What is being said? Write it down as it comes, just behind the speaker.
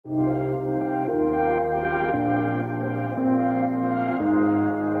Hello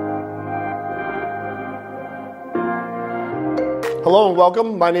and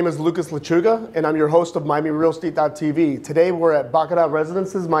welcome. My name is Lucas Lechuga, and I'm your host of MiamiRealEstate.tv. Today we're at Baccarat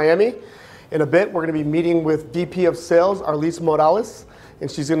Residences Miami. In a bit, we're going to be meeting with VP of Sales, Arlyz,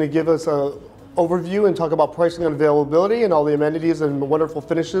 and she's going to give us an overview and talk about pricing and availability and all the amenities and wonderful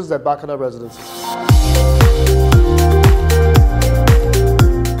finishes at Baccarat Residences.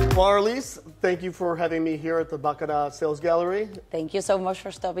 Well, Arlyz, thank you for having me here at the Baccarat Sales Gallery. Thank you so much for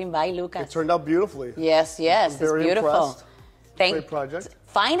stopping by, Lucas. It turned out beautifully. Yes, I'm very it's beautiful. Impressed. Great project.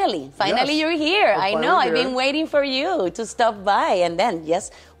 Finally, Yes. you're here. I know, I've here. been waiting for you to stop by. And then, yes,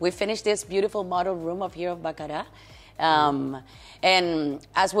 we finished this beautiful model room of here of Baccarat. And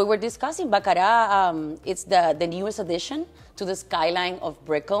as we were discussing, Baccarat, it's the newest addition to the skyline of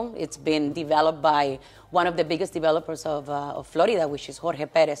Brickell. It's been developed by one of the biggest developers of Florida, which is Jorge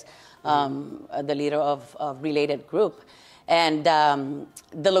Perez, the leader of Related Group. And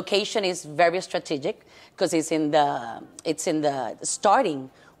the location is very strategic because it's in the starting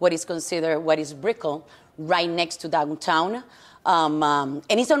what is considered what is Brickell, right next to downtown. And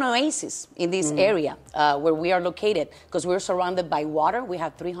it's an oasis in this area where we are located because we're surrounded by water. We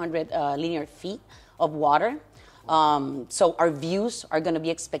have 300 linear feet of water. So our views are going to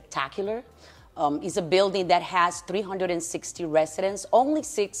be spectacular. It's a building that has 360 residents, only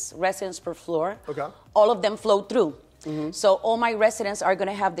 6 residents per floor. Okay. All of them flow through. So all my residents are going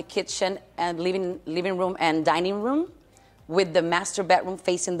to have the kitchen and living room and dining room with the master bedroom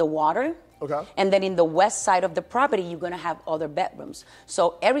facing the water. Okay. And then in the west side of the property, you're going to have other bedrooms.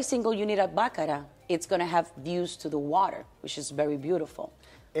 So every single unit at Baccarat, it's going to have views to the water, which is very beautiful.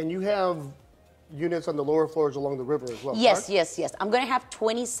 And you have units on the lower floors along the river as well, Yes, correct? yes. I'm going to have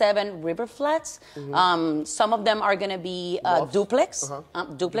 27 river flats. Some of them are going to be duplex,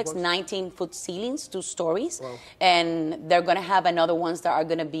 duplex, 19-foot ceilings, 2 stories. Wow. And they're going to have another ones that are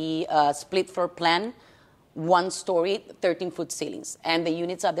going to be split floor plan, 1 story, 13-foot ceilings. And the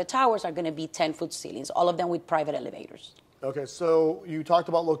units at the towers are going to be 10-foot ceilings, all of them with private elevators. Okay, so you talked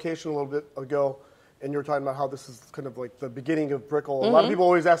about location a little bit ago. And you're talking about how this is kind of like the beginning of Brickell. A lot of people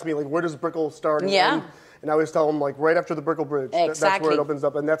always ask me, like, where does Brickell start? And I always tell them, like, right after the Brickell Bridge. Exactly. That's where it opens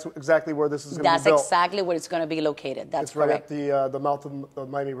up, and that's exactly where this is going to be built. That's exactly where it's going to be located. That's correct. It's right at the mouth of the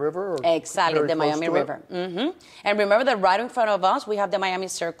Miami River? Or exactly, the Miami River. And remember that right in front of us, we have the Miami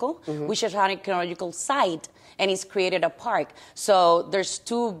Circle, which is an archaeological site, and it's created a park. So there's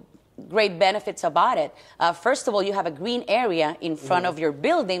 2 great benefits about it. First of all, you have a green area in front of your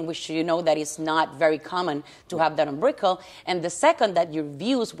building, which you know that is not very common to have that on Brickell. And the second, that your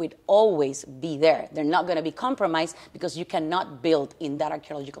views would always be there. They're not going to be compromised because you cannot build in that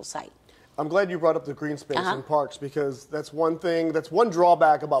archaeological site. I'm glad you brought up the green space and parks, because that's one thing, that's one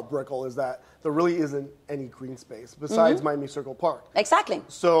drawback about Brickell, is that there really isn't any green space besides Miami Circle Park. Exactly.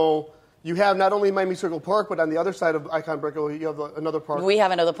 So you have not only Miami Circle Park, but on the other side of Icon Brickell, you have another park. We have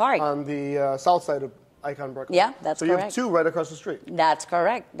another park. On the south side of Icon Brickell. Yeah, that's correct. So you have 2 right across the street. That's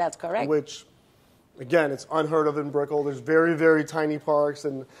correct. That's correct. Which, again, it's unheard of in Brickell. There's very, very tiny parks,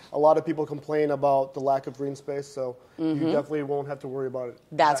 and a lot of people complain about the lack of green space, so you definitely won't have to worry about it.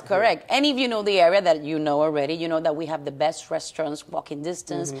 That's correct. And if you know the area that you know already, you know that we have the best restaurants, walking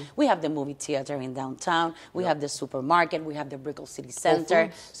distance. We have the movie theater in downtown. We have the supermarket. We have the Brickell City Center.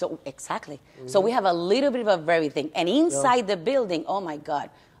 So, exactly. So we have a little bit of everything. And inside the building, oh my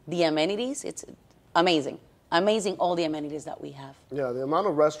God, the amenities, it's amazing. Amazing, all the amenities that we have. Yeah, the amount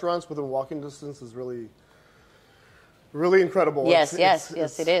of restaurants within walking distance is really, really incredible. Yes, it is.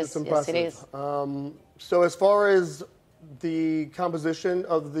 It's impressive. Yes, it is. So as far as the composition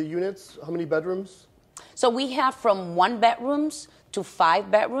of the units, how many bedrooms? So we have from 1 bedrooms to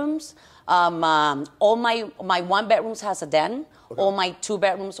 5 bedrooms. All my 1 bedrooms has a den. Okay. All my 2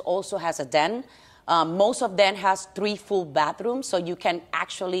 bedrooms also has a den. Most of them has 3 full bathrooms, so you can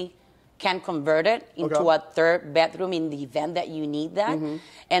actually convert it into a 3rd bedroom in the event that you need that.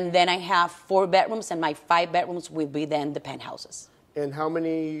 And then I have 4 bedrooms, and my 5 bedrooms will be then the penthouses. And how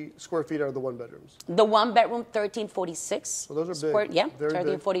many square feet are the 1 bedrooms? The 1 bedroom, 1346. Well, those are big. Yeah,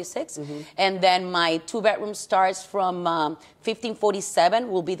 1346. And then my 2 bedroom starts from 1547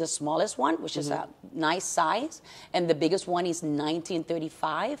 will be the smallest one, which is a nice size. And the biggest one is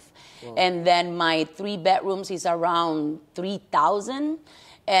 1935. Wow. And then my 3 bedrooms is around 3,000.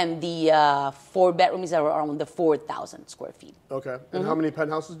 And the 4 bedroom is around the 4,000 square feet. Okay. And how many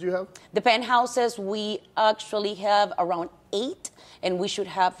penthouses do you have? The penthouses, we actually have around 8, and we should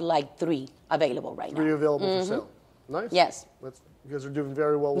have like 3 available right now. 3 available for sale. Nice. Yes. You guys are doing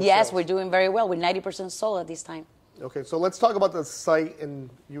very well with sales. We're doing very well. We're 90% sold at this time. Okay, so let's talk about the site, and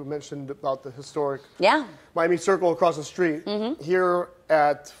you mentioned about the historic Miami Circle across the street. Here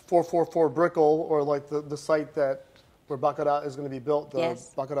at 444 Brickell, or like the site that where Baccarat is going to be built, the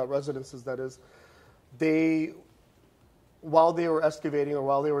Baccarat Residences, that is, while they were excavating or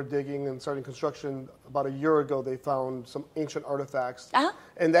while they were digging and starting construction, about a year ago, they found some ancient artifacts.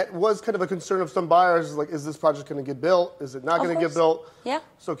 And that was kind of a concern of some buyers, like, is this project going to get built? Is it not going to get built?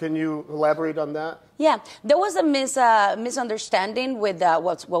 So can you elaborate on that? There was a misunderstanding with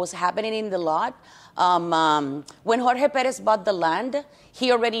what was happening in the lot. When Jorge Perez bought the land,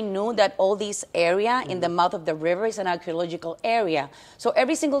 he already knew that all this area in the mouth of the river is an archaeological area. So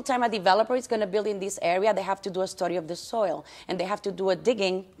every single time a developer is going to build in this area, they have to do a study of the soil, and they have to do a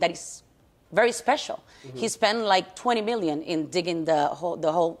digging that is very special. He spent like 20 million in digging the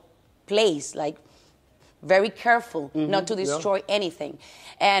whole place, like very careful not to destroy anything.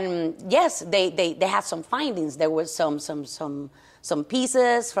 And yes, they had some findings. There were some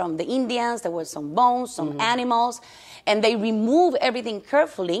pieces from the Indians, there were some bones, some animals, and they removed everything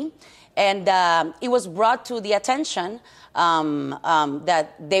carefully. And it was brought to the attention that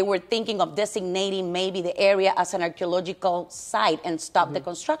they were thinking of designating maybe the area as an archaeological site and stop the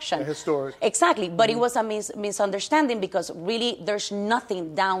construction. Historic. Exactly, but it was a misunderstanding because really there's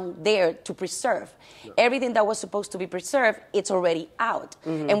nothing down there to preserve. Everything that was supposed to be preserved, it's already out.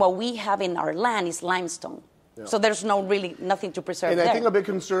 And what we have in our land is limestone. So there's nothing to preserve there. And I think a big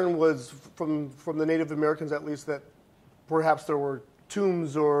concern was from the Native Americans, at least, that perhaps there were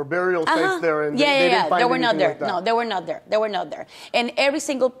tombs or burial sites there, and they didn't find they were not there. Like that. No, they were not there. They were not there. And every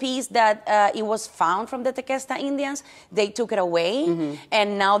single piece that it was found from the Tequesta Indians, they took it away,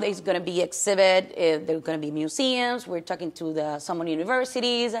 and now there's going to be exhibit. There are going to be museums. We're talking to some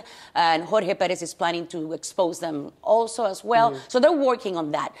universities, and Jorge Perez is planning to expose them also as well. So they're working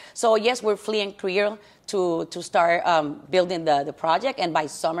on that. So yes, we're free and clear to start building the project, and by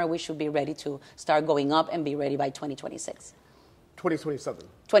summer we should be ready to start going up and be ready by 2026. 2027.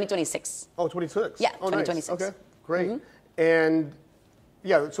 2026. Oh, 26. Yeah, oh, 2026. Nice. Okay, great. And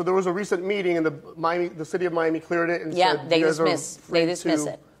yeah, so there was a recent meeting, and the city of Miami cleared it and said they dismiss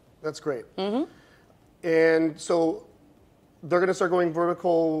it. That's great. And so they're going to start going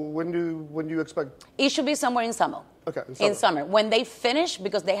vertical. When do you expect? It should be somewhere in summer. Okay, in summer. When they finish,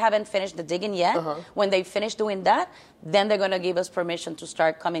 because they haven't finished the digging yet, when they finish doing that, then they're going to give us permission to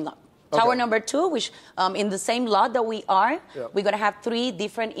start coming up. Tower number 2, which in the same lot that we are, we're going to have 3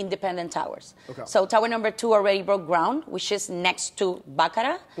 different independent towers. So tower number 2 already broke ground, which is next to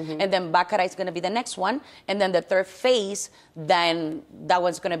Baccarat, and then Baccarat is going to be the next one, and then the 3rd phase, then that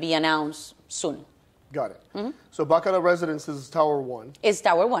one's going to be announced soon. Got it. So Baccarat Residences is Tower 1. It's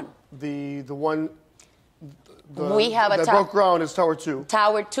Tower 1. The one we have that broke ground is Tower 2.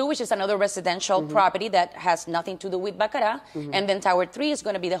 Tower 2, which is another residential property that has nothing to do with Baccarat. And then Tower 3 is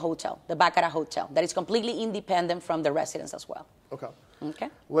going to be the hotel, the Baccarat Hotel, that is completely independent from the residence as well. Okay.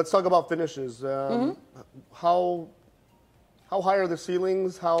 Let's talk about finishes. How high are the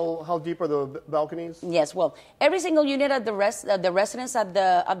ceilings? How deep are the balconies? Yes, well, every single unit at the residence of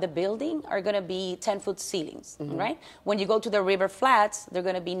the building are going to be 10-foot ceilings, right? When you go to the river flats, they're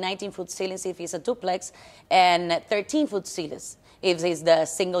going to be 19-foot ceilings if it's a duplex, and 13-foot ceilings if it's the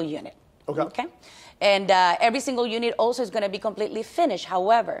single unit. Okay? And every single unit also is going to be completely finished.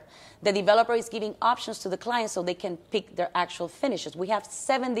 However, the developer is giving options to the clients so they can pick their actual finishes. We have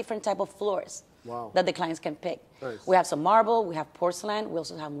 7 different type of floors that the clients can pick. Nice. We have some marble, we have porcelain, we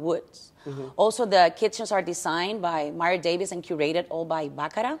also have woods. Also, the kitchens are designed by Meyer Davis and curated all by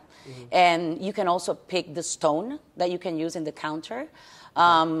Baccarat. And you can also pick the stone that you can use in the counter.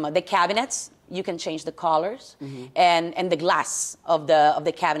 The cabinets, you can change the colors, and the glass of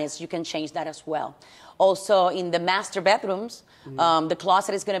the cabinets, you can change that as well. Also, in the master bedrooms, the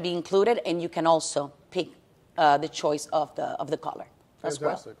closet is going to be included, and you can also pick the choice of the color as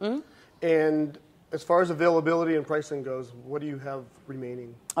well. And as far as availability and pricing goes, what do you have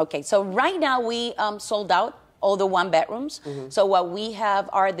remaining? Okay, so right now we sold out all the 1 bedrooms. So what we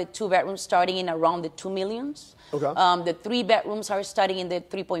have are the 2 bedrooms starting in around the 2 millions. The 3 bedrooms are starting in the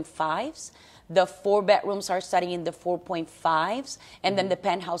 3.5s. The 4 bedrooms are starting in the 4.5s. And then the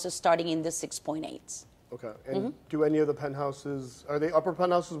penthouse is starting in the 6.8s. Okay, and do any of the penthouses, are they upper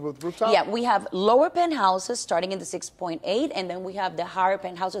penthouses with rooftop? Yeah, we have lower penthouses starting in the 6.8, and then we have the higher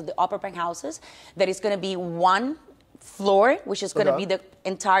penthouses, the upper penthouses, that is going to be 1 floor, which is going to be the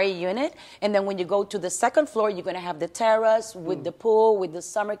entire unit. And then when you go to the 2nd floor, you're going to have the terrace with the pool, with the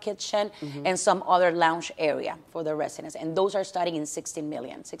summer kitchen, and some other lounge area for the residents. And those are starting in 16.9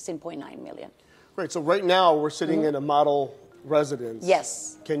 million. Great, so right now we're sitting in a model residence.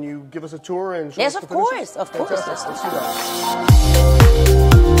 Yes. Can you give us a tour and show Yes, us of the finishes? course, of course. Fantastic. Let's do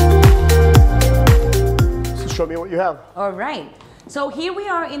that. So show me what you have. All right. So here we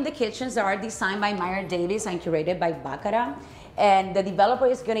are in the kitchens that are designed by Meyer Davis and curated by Baccarat. And the developer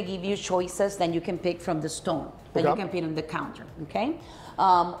is going to give you choices that you can pick from the stone that you can put on the counter, okay?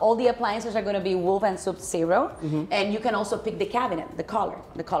 All the appliances are going to be Wolf and Sub-Zero. And you can also pick the cabinet, the color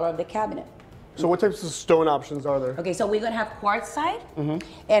of the cabinet. So what types of stone options are there? Okay, so we're going to have quartzite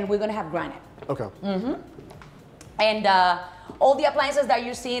and we're going to have granite. Okay. And all the appliances that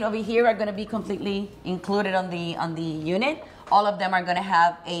you're seeing over here are going to be completely included on the unit. All of them are going to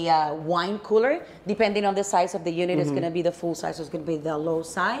have a wine cooler. Depending on the size of the unit, it's going to be the full size, so it's going to be the low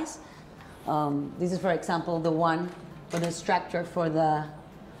size. This is, for example, the one for the extractor for the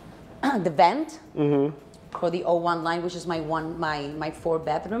vent for the O1 line, which is my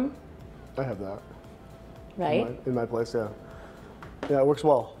 4-bedroom. I have that. Right? In my place, yeah. Yeah, it works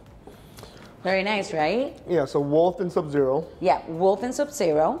well. Very nice, right? Yeah, so Wolf and Sub-Zero. Yeah, Wolf and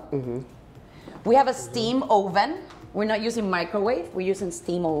Sub-Zero. We have a steam oven. We're not using microwave, we're using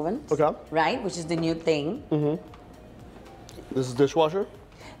steam oven. Okay. Right, which is the new thing. This is dishwasher?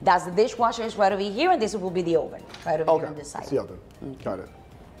 That's the dishwasher is right over here, and this will be the oven, right over here on this side. It's the oven. Got it.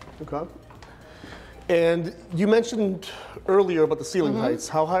 Okay. And you mentioned earlier about the ceiling heights.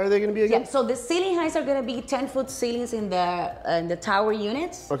 How high are they going to be again? Yeah, so the ceiling heights are going to be 10-foot ceilings in the tower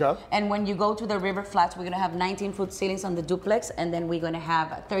units. Okay. And when you go to the river flats, we're going to have 19-foot ceilings on the duplex, and then we're going to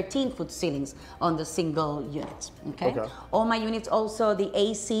have 13-foot ceilings on the single units. Okay. All my units also, the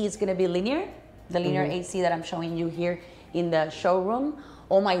AC is going to be linear, the linear AC that I'm showing you here in the showroom.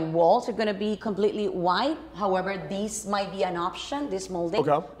 All my walls are going to be completely white. However, these might be an option. This molding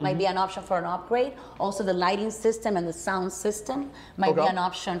might be an option for an upgrade. Also, the lighting system and the sound system might be an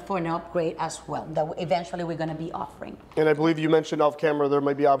option for an upgrade as well that eventually we're going to be offering. And I believe you mentioned off camera there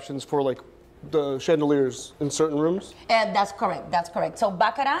might be options for like the chandeliers in certain rooms? That's correct. That's correct. So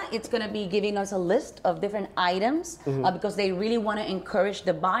Baccarat, it's going to be giving us a list of different items because they really want to encourage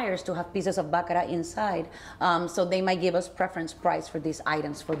the buyers to have pieces of Baccarat inside. So they might give us preference price for these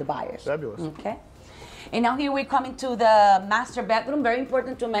items for the buyers. Fabulous. Okay. And now here we're coming to the master bedroom. Very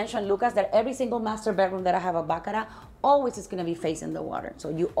important to mention, Lucas, that every single master bedroom that I have a Baccarat always is going to be facing the water. So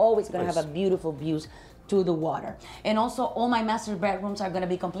you're always going to have a beautiful views to the water. And also all my master bedrooms are going to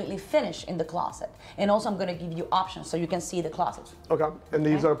be completely finished in the closet. And also I'm going to give you options so you can see the closets. Okay. And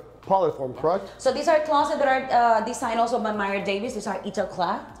these are polyform, correct? So these are closets that are designed also by Meyer Davis. These are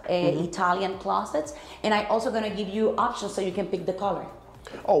Italclad, Italian closets. And I'm also going to give you options so you can pick the color.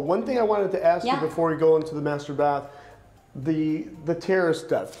 Oh, one thing I wanted to ask you before we go into the master bath, the terrace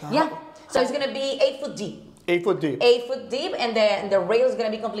depth. Yeah. So it's going to be 8 foot deep. 8 foot deep. 8 foot deep, and the rail is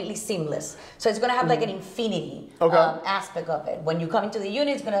going to be completely seamless. So it's going to have like an infinity aspect of it. When you come into the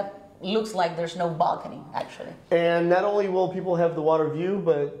unit, it's going to looks like there's no balcony, actually. And not only will people have the water view,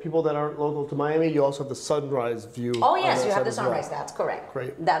 but people that aren't local to Miami, you also have the sunrise view. Oh yes, you have the sunrise. Well. That's correct.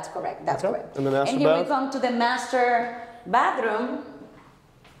 Great. That's correct. That's correct. And the master bath? Here we come to the master bathroom.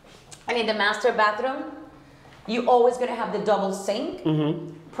 And in the master bathroom, you're always going to have the double sink,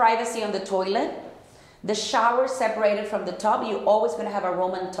 privacy on the toilet, the shower separated from the tub. You're always going to have a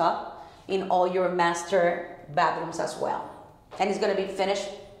Roman tub in all your master bathrooms as well. And it's going to be finished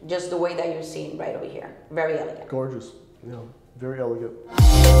just the way that you're seeing right over here. Very elegant. Gorgeous. Yeah, very elegant.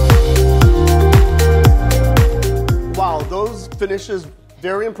 Wow, those finishes,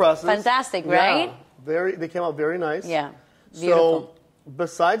 very impressive. Fantastic, right? Yeah, they came out very nice. Yeah, beautiful. So,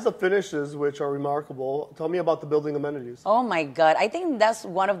 besides the finishes, which are remarkable, tell me about the building amenities. Oh my God, I think that's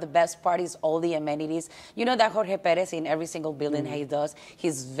one of the best parts, all the amenities. You know that Jorge Perez in every single building he does,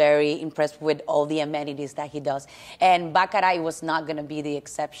 he's very impressed with all the amenities that he does. And Baccarat was not going to be the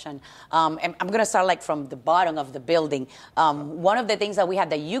exception. And I'm going to start like from the bottom of the building. One of the things that we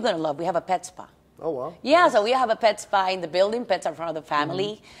have that you're going to love, we have a pet spa. Oh, wow. Yeah, so we have a pet spa in the building. Pets are part of the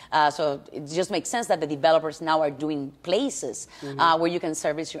family. So it just makes sense that the developers now are doing places where you can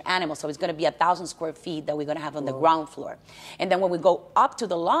service your animals. So it's going to be 1,000 square feet that we're going to have on the ground floor. And then when we go up to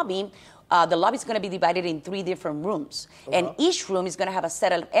the lobby is going to be divided in 3 different rooms. And each room is going to have a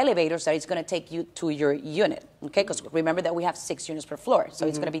set of elevators that is going to take you to your unit. Okay, because remember that we have 6 units per floor. So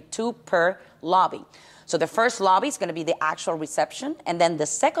it's going to be 2 per lobby. So the first lobby is going to be the actual reception, and then the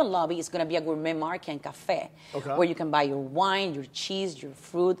second lobby is going to be a gourmet market and cafe, where you can buy your wine, your cheese, your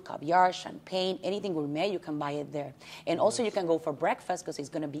fruit, caviar, champagne, anything gourmet, you can buy it there. And also you can go for breakfast because it's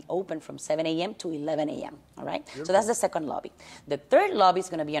going to be open from 7 a.m. to 11 a.m., all right? So that's the second lobby. The third lobby is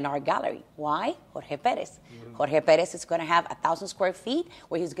going to be an art gallery. Why? Jorge Perez. Jorge Perez is going to have 1,000 square feet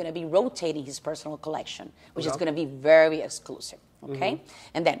where he's going to be rotating his personal collection, which is is going to be very exclusive. Okay,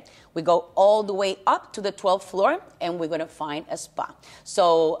 and then we go all the way up to the 12th floor, and we're going to find a spa.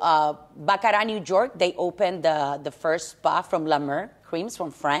 So Baccarat, New York, they opened the first spa from La Mer Creams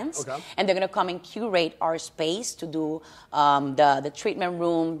from France, and they're going to come and curate our space to do the treatment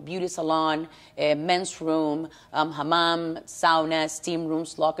room, beauty salon, men's room, hammam, sauna, steam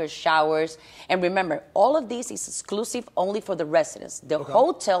rooms, lockers, showers. And remember, all of this is exclusive only for the residents. The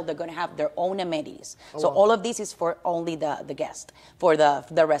hotel, they're going to have their own amenities. So all of this is for only the guests, for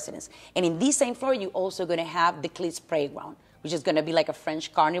the residents. And in this same floor, you're also going to have the Cliffs Playground, which is going to be like a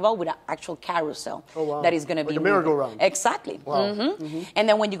French carnival with an actual carousel. That is going to be like a merry-go-round. Exactly. And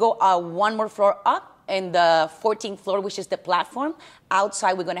then when you go one more floor up, in the 14th floor, which is the platform,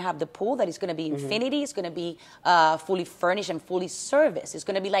 outside we're going to have the pool that is going to be infinity. It's going to be fully furnished and fully serviced. It's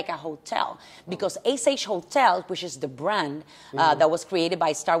going to be like a hotel, because SH Hotels, which is the brand that was created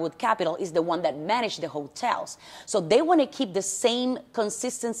by Starwood Capital, is the one that managed the hotels. So they want to keep the same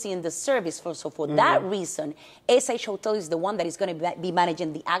consistency in the service. So for that reason, SH Hotel is the one that is going to be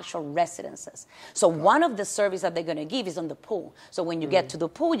managing the actual residences. So one of the services that they're going to give is on the pool. So when you get to the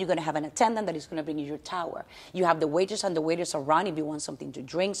pool, you're going to have an attendant that is going to bring you your tower. You have the waiters and the waiters around if you want something to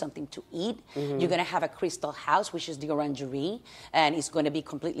drink, something to eat. You're going to have a crystal house, which is the orangerie, and it's going to be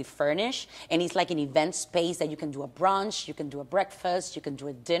completely furnished. And it's like an event space that you can do a brunch, you can do a breakfast, you can do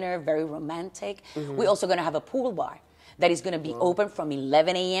a dinner, very romantic. We're also going to have a pool bar that is going to be open from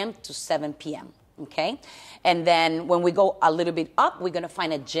 11 a.m. to 7 p.m. Okay? And then when we go a little bit up, we're going to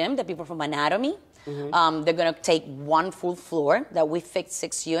find a gym that people from anatomy, they're going to take one full floor that we fixed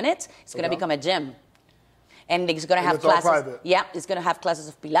 6 units. It's going to become a gym. And it's going to have classes. Yeah, it's going to have classes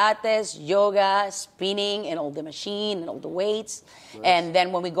of Pilates, yoga, spinning, and all the machine and all the weights. And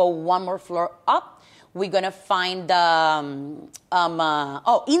then when we go one more floor up, we're going to find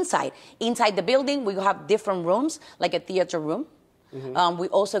inside. Inside the building, we have different rooms, like a theater room. We're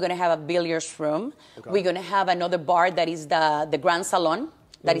also going to have a billiards room. We're going to have another bar that is the Grand Salon.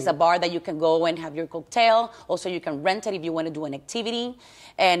 That is a bar that you can go and have your cocktail. Also, you can rent it if you want to do an activity.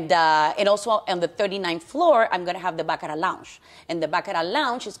 And also on the 39th floor, I'm going to have the Baccarat Lounge. And the Baccarat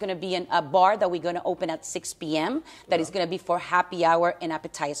Lounge is going to be a bar that we're going to open at 6 p.m. That is going to be for happy hour and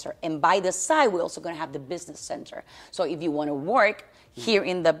appetizer. And by the side, we're also going to have the business center. So if you want to work here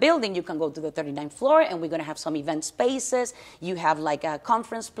in the building, you can go to the 39th floor, and we're going to have some event spaces. You have like a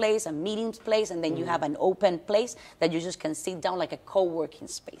conference place, a meetings place, and then you have an open place that you just can sit down, like a co-working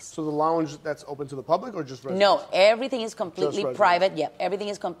space. So the lounge, that's open to the public or just residents? No, everything is completely private. Yeah, everything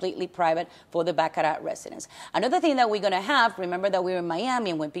is completely private for the Baccarat residents. Another thing that we're going to have, remember that we're in Miami,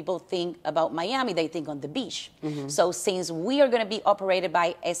 and when people think about Miami, they think on the beach. So since we are going to be operated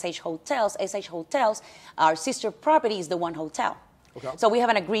by SH Hotels, our sister property is the One Hotel. So we have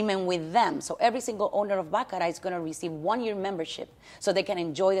an agreement with them. So every single owner of Baccarat is going to receive 1-year membership so they can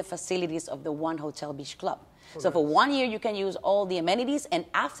enjoy the facilities of the One Hotel Beach Club. So for 1 year, you can use all the amenities. And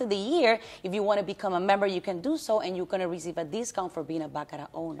after the year, if you want to become a member, you can do so. And you're going to receive a discount for being a Baccarat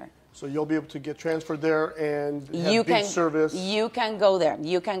owner. So you'll be able to get transferred there and have beach service. You can go there.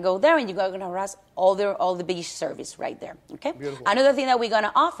 You can go there, and you're going to harass all the beach service right there. Okay. Beautiful. Another thing that we're going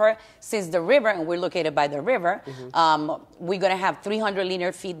to offer, since the river, and we're located by the river, we're going to have 300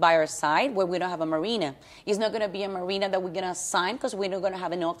 linear feet by our side, where we don't have a marina. It's not going to be a marina that we're going to assign, because we're not going to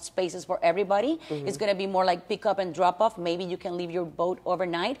have enough spaces for everybody. It's going to be more like pick up and drop off. Maybe you can leave your boat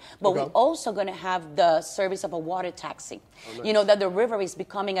overnight, but we're also going to have the service of a water taxi. You know that the river is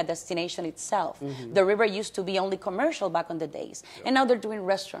becoming a destination itself. The river used to be only commercial back in the days, and now they're doing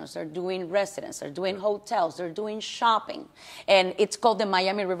restaurants, they're doing residences, they're doing hotels, they're doing shopping, and it's called the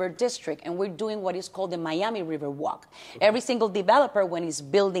Miami River District, and we're doing what is called the Miami River Walk. Every single developer, when he's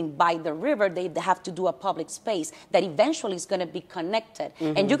building by the river, they have to do a public space that eventually is going to be connected,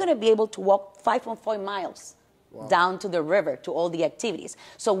 and you're going to be able to walk 5.4 miles. Down to the river to all the activities.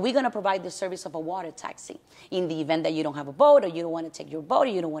 So we're going to provide the service of a water taxi. In the event that you don't have a boat, or you don't want to take your boat, or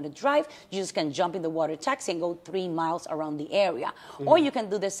you don't want to drive, you just can jump in the water taxi and go 3 miles around the area. Or you can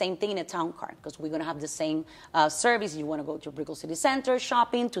do the same thing in a town car, because we're going to have the same service. You want to go to Brickell City Center,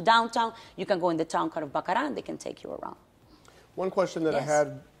 shopping, to downtown, you can go in the town car of Baccarat, and they can take you around. One question that I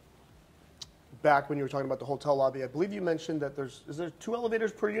had back when you were talking about the hotel lobby, I believe you mentioned that is there 2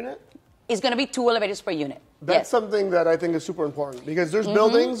 elevators per unit? It's going to be 2 elevators per unit. That's something that I think is super important, because there's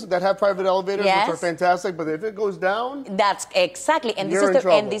buildings that have private elevators, which are fantastic, but if it goes down, that's exactly, and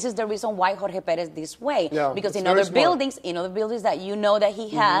this is the reason why Jorge Perez this way, because in other buildings, that you know that he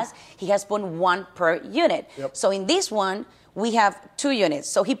has put 1 per unit. So in this one, we have 2 units.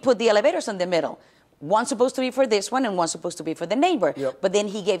 So he put the elevators in the middle. One's supposed to be for this one and one's supposed to be for the neighbor. Yep. But then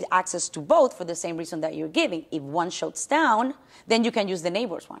he gave access to both for the same reason that you're giving. If one shuts down, then you can use the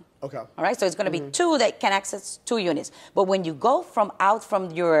neighbor's one. Okay. All right, so it's going to be two that can access 2 units. But when you go out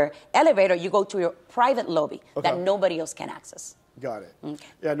from your elevator, you go to your private lobby that nobody else can access. Got it. Okay.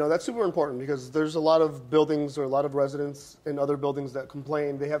 Yeah, no, that's super important because there's a lot of buildings or a lot of residents in other buildings that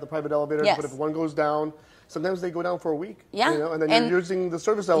complain. They have the private elevators, but if one goes down, sometimes they go down for a week. Yeah. You know, and then you're using the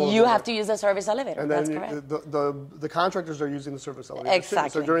service elevator. You have to use the service elevator. And then that's correct. The contractors are using the service elevator.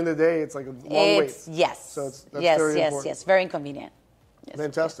 Exactly. So during the day, it's like a long wait. Yes. So that's yes, very yes, important. yes. Very inconvenient. Yes.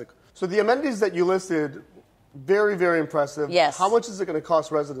 Fantastic. So the amenities that you listed, very, very impressive. Yes. How much is it going to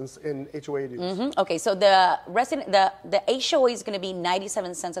cost residents in HOA dues? Okay, so the HOA is going to be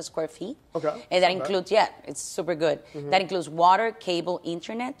 97 cents a square feet. Okay. And that includes, it's super good. That includes water, cable,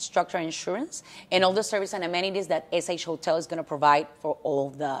 internet, structural insurance, and all the service and amenities that SH Hotel is going to provide for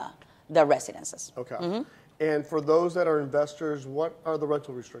all the residences. Okay. And for those that are investors, what are the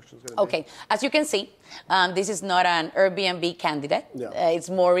rental restrictions going to be? Okay, as you can see, this is not an Airbnb candidate. Yeah.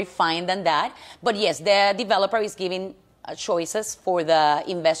 It's more refined than that. But yes, the developer is giving choices for the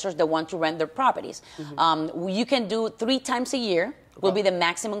investors that want to rent their properties. You can do 3 times a year, will be the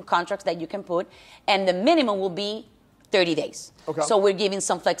maximum contracts that you can put, and the minimum will be 30 days. Okay. So we're giving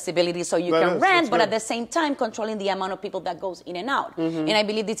some flexibility so you can rent, but at the same time controlling the amount of people that goes in and out. And I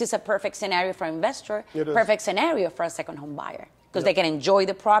believe this is a perfect scenario for an investor, perfect scenario for a second home buyer. Because they can enjoy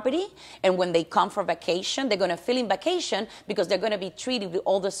the property, and when they come for vacation, they're going to feel in vacation because they're going to be treated with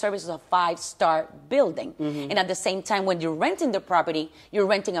all the services of a 5-star building. And at the same time, when you're renting the property, you're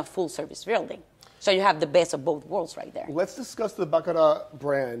renting a full-service building. So you have the best of both worlds right there. Let's discuss the Baccarat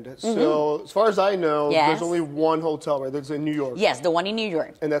brand. So as far as I know, there's only one hotel, right? That's in New York. Yes, the one in New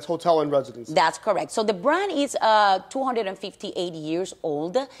York. And that's Hotel and Residence. That's correct. So the brand is 258 years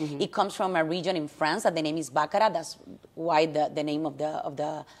old. It comes from a region in France that the name is Baccarat. That's why the name of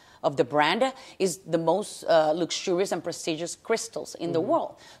the brand is the most luxurious and prestigious crystals in the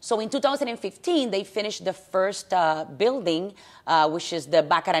world. So in 2015, they finished the first building, which is the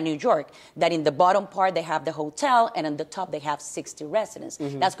Baccarat, New York, that in the bottom part, they have the hotel, and on the top, they have 60 residents.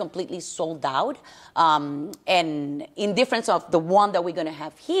 That's completely sold out. And in difference of the one that we're going to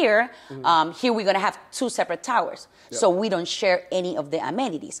have here, here we're going to have 2 separate towers. So we don't share any of the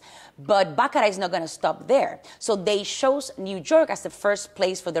amenities. But Baccarat is not going to stop there. So they chose New York as the first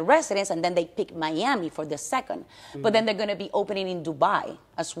place for the residents, and then they picked Miami for the second. But then they're going to be opening in Dubai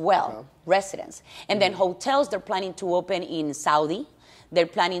as well, residents. And then hotels, they're planning to open in Saudi. They're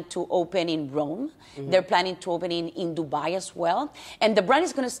planning to open in Rome. They're planning to open in Dubai as well. And the brand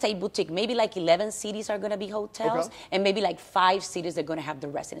is going to stay boutique. Maybe like 11 cities are going to be hotels, and maybe like 5 cities are going to have the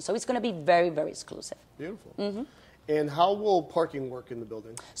residents. So it's going to be very, very exclusive. Beautiful. And how will parking work in the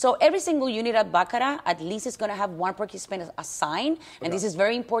building? So every single unit at Baccarat, at least is going to have one parking space assigned. And this is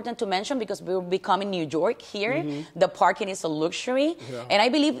very important to mention because we're becoming New York here. The parking is a luxury. And I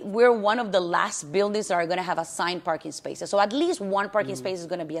believe we're one of the last buildings that are going to have assigned parking spaces. So at least one parking space is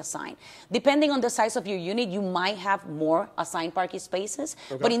going to be assigned. Depending on the size of your unit, you might have more assigned parking spaces.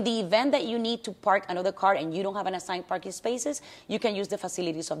 But in the event that you need to park another car and you don't have an assigned parking spaces, you can use the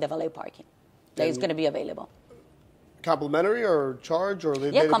facilities of the valet parking that is going to be available. Complimentary or charge, or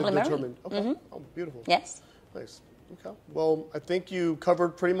they complimentary. Determined? Okay. Oh, beautiful. Yes. Nice. Okay. Well, I think you covered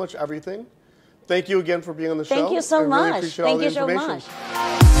pretty much everything. Thank you again for being on the show. Thank you so much. Really appreciate all the information. So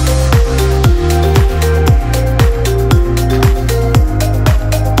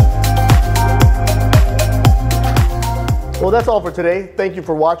much. Well, that's all for today. Thank you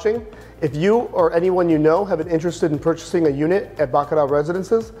for watching. If you or anyone you know have been interested in purchasing a unit at Baccarat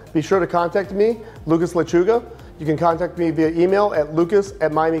Residences, be sure to contact me, Lucas Lechuga. You can contact me via email at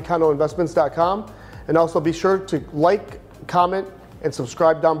lucas@miamicondoinvestments.com. And also be sure to like, comment, and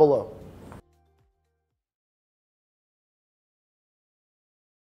subscribe down below.